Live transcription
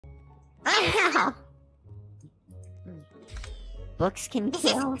Ow! Books can This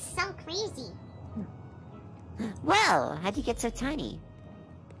kill. is so crazy. Well, how'd you get so tiny?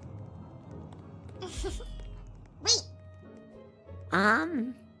 Wait,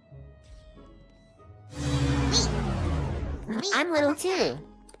 Um, wait. I'm little too.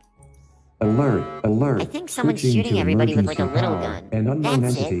 Alert, alert. I think someone's Switching shooting to everybody with like a emergency little power. gun. An unknown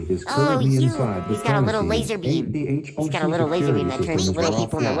That's entity it. is Oh, currently you! inside the He's got a little premises. laser beam. ADHOC He's got a little laser beam that security turns the little systems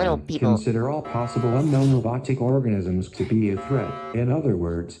people are into little offline. people. Consider all possible unknown robotic organisms to be a threat. In other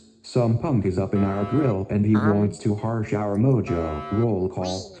words, some punk is up in our grill and he wants to harsh our mojo. Roll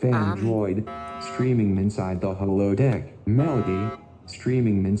call. Fandroid. Streaming inside the holodeck. Melody.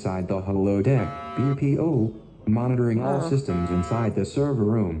 Streaming inside the holodeck. BPO. Monitoring all systems inside the server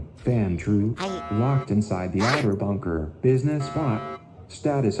room. Fan true. Locked inside the outer bunker. Business bot.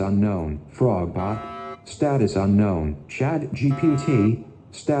 Status unknown. Frogbot. Status unknown. Chad GPT.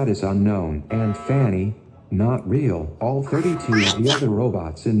 Status unknown. And Fanny. Not real. All 32 of the other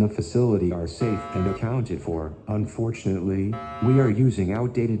robots in the facility are safe and accounted for. Unfortunately, we are using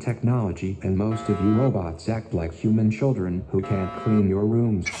outdated technology and most of you robots act like human children who can't clean your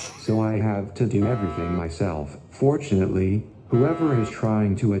rooms. So I have to do everything myself. Fortunately, whoever is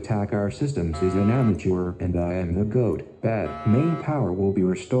trying to attack our systems is an amateur and I am the GOAT. Bad. Main power will be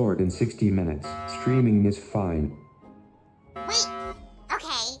restored in 60 minutes. Streaming is fine. Wait,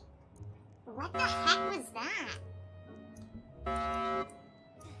 okay. What the heck was that?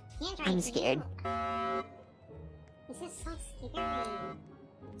 Android, I'm scared. This is so scary.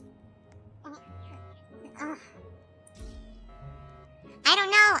 Ugh. I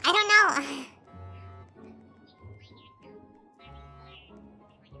don't know.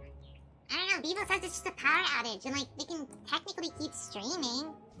 People says it's just a power outage, and like they can technically keep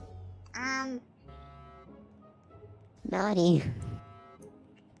streaming. Melody.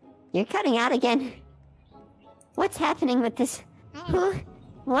 You're cutting out again. What's happening with this? Who?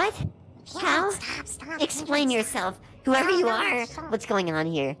 What? How? Stop. Explain yourself. Whoever you are. What's going on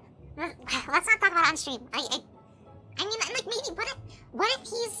here? Let's not talk about it on stream. I mean, like, maybe, what if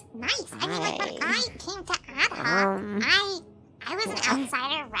he's nice? I mean, like, when I came to AdHoc, I was an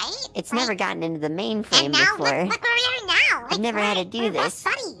outsider, right? It's never gotten into the mainframe and now, before. Look where we are now. Like, I've never had to do we're this. best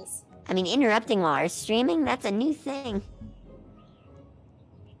buddies. I mean, interrupting while we're streaming, that's a new thing.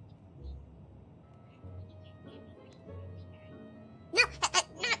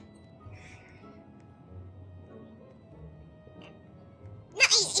 No,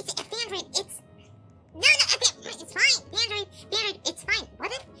 it's Fandroid. It's fine. Fandroid, it's fine.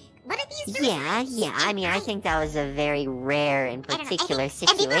 What if he's really Yeah. I mean, I think that was a very rare and particular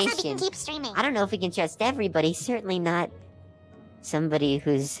situation. Keep streaming. I don't know if we can trust everybody. Certainly not somebody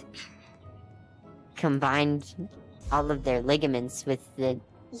who's combined all of their ligaments with the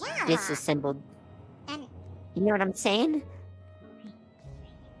disassembled. And you know what I'm saying?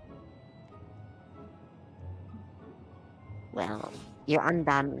 Well, your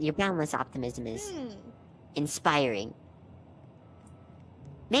boundless optimism is inspiring.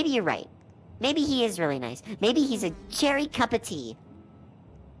 Maybe you're right. Maybe he is really nice. Maybe he's a cherry cup of tea.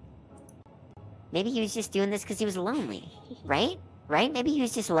 Maybe he was just doing this because he was lonely. Right? Maybe he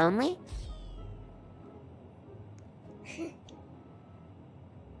was just lonely?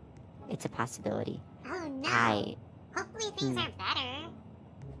 It's a possibility. Oh no. Hopefully things are better.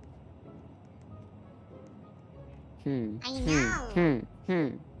 I know.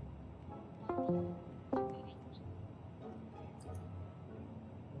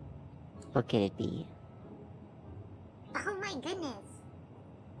 What could it be? Oh my goodness.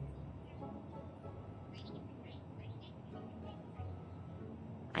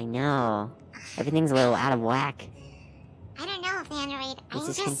 I know. Everything's a little out of whack. I don't know, Fandroid. This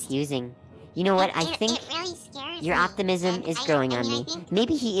is confusing. You know what? I think it really scares your me. optimism is growing on me.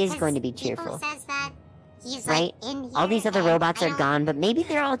 Maybe he is going to be cheerful. Says that he's right? Like in here, all these other robots are don't... gone, but maybe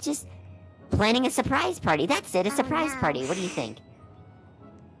they're all just planning a surprise party. That's it, a surprise party. What do you think?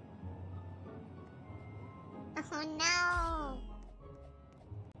 Oh no.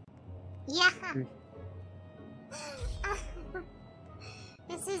 Yeah.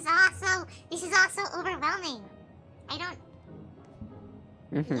 This is also overwhelming. I don't.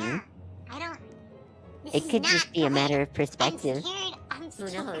 Yeah. I don't. It could just be a matter of perspective. I'm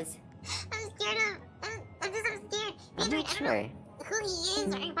scared. Who knows? I'm scared of. I'm scared. I'm not sure. Who he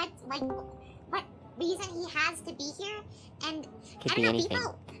is or what reason he has to be here, and could I be don't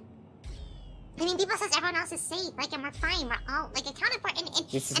know, anything. People says everyone else is safe, like, and we're fine, we're all, like, accounted for, and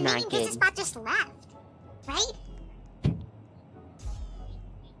this is and not maybe good. This spot just left, right?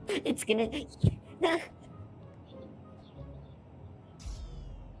 It's gonna...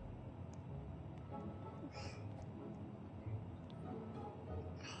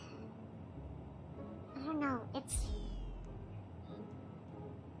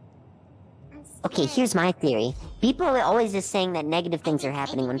 Okay, here's my theory. People are always just saying that negative things are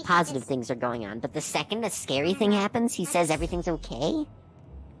happening when positive things are going on, but the second a scary thing happens, he says everything's okay?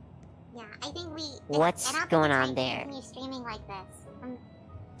 Yeah, I think we... What's going on there? Continue streaming like this.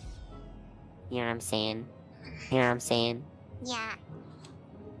 You know what I'm saying? You know what I'm saying? Yeah.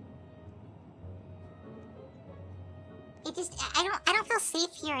 It just... I don't feel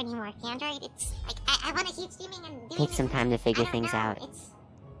safe here anymore, Fandroid. It's like, I want to keep streaming and doing... Take some time to figure things out. It's...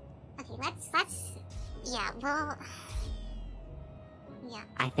 Okay, let's... Yeah, well... Yeah.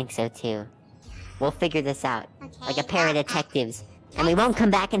 I think so too. We'll figure this out. Okay, like a pair of detectives. And we won't come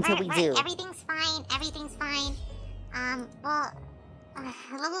back until we do. Everything's fine. Everything's fine. Well,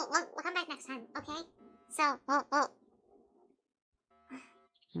 we'll come back next time, okay? So, we'll...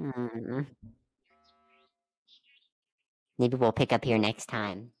 Maybe we'll pick up here next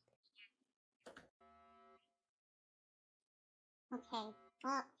time. Okay.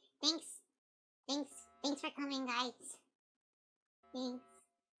 Well, thanks for coming, guys. Thanks.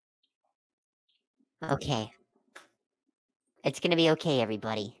 Okay. It's gonna be okay,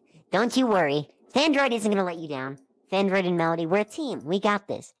 everybody. Don't you worry. Fandroid isn't gonna let you down. Fandroid and Melody, we're a team. We got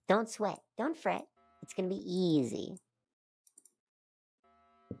this. Don't sweat. Don't fret. It's gonna be easy.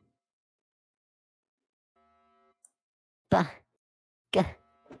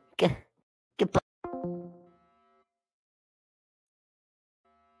 Goodbye.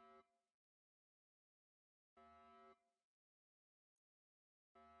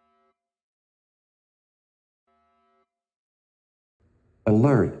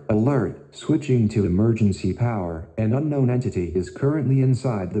 Alert, alert, switching to emergency power. An unknown entity is currently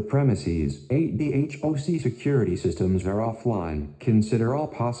inside the premises. 8 DHOC security systems are offline. Consider all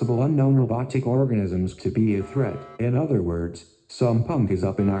possible unknown robotic organisms to be a threat. In other words, some punk is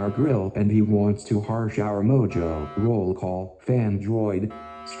up in our grill and he wants to harsh our mojo. Roll call, Fandroid.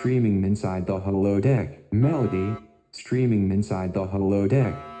 Streaming inside the holodeck. Melody. Streaming inside the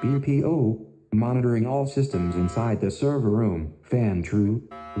holodeck. BPO. Monitoring all systems inside the server room. Fan-True.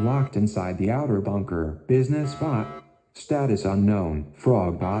 Locked inside the outer bunker. Business bot. Status unknown.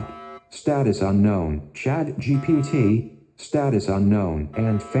 Frogbot. Status unknown. Chad GPT. Status unknown.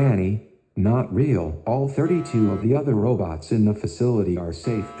 And Fanny. Not real. All 32 of the other robots in the facility are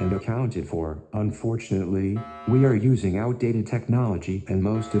safe and accounted for. Unfortunately, we are using outdated technology and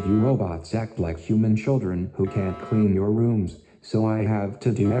most of you robots act like human children who can't clean your rooms. So I have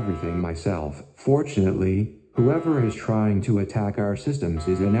to do everything myself. Fortunately, whoever is trying to attack our systems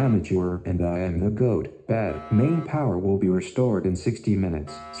is an amateur and I am the GOAT. Bad. Main power will be restored in 60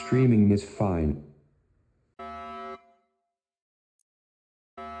 minutes. Streaming is fine.